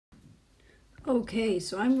Okay,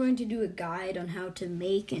 so I'm going to do a guide on how to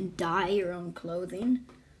make and dye your own clothing.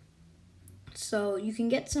 So you can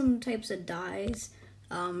get some types of dyes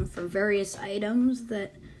from various items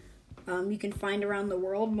that you can find around the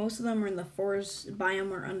world. Most of them are in the forest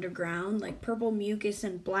biome or underground, like purple mucus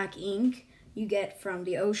and black ink you get from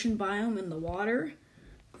the ocean biome in the water.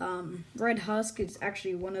 Red husk is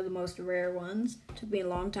actually one of the most rare ones. It took me a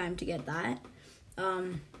long time to get that.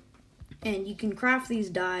 And you can craft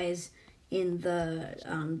these dyes in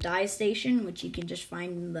the dye station, which you can just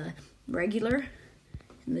find in the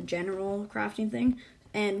general crafting thing.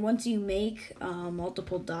 And once you make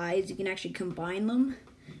multiple dyes, you can actually combine them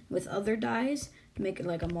with other dyes to make it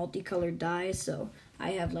like a multicolored dye. So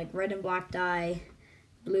I have like red and black dye,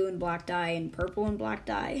 blue and black dye, and purple and black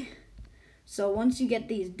dye. So once you get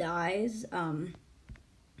these dyes,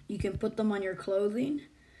 you can put them on your clothing.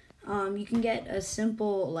 You can get a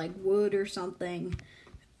simple like wood or something,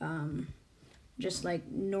 just like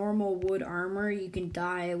normal wood armor. You can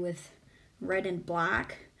dye with red and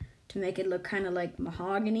black to make it look kind of like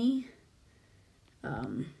mahogany.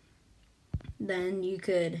 Then you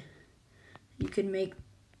could make,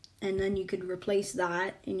 and then you could replace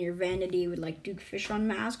that in your vanity with like Duke Fishon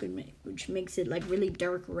mask, which makes it like really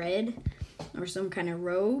dark red, or some kind of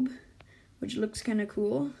robe, which looks kind of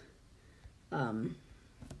cool.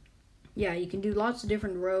 Yeah, you can do lots of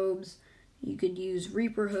different robes. You could use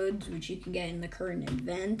Reaper hoods, which you can get in the current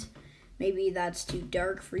event. Maybe that's too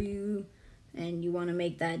dark for you and you want to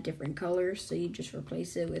make that different colors, so you just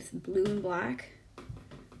replace it with blue and black.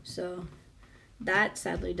 So that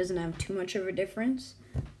sadly doesn't have too much of a difference,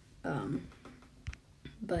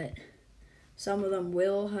 but some of them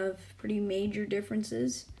will have pretty major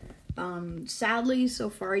differences. Sadly, so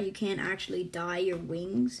far you can't actually dye your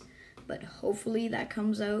wings, but hopefully that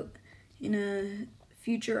comes out in a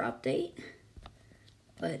future update.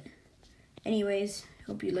 But anyways,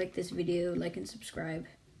 hope you like this video, like and subscribe,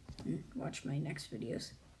 and watch my next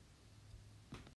videos.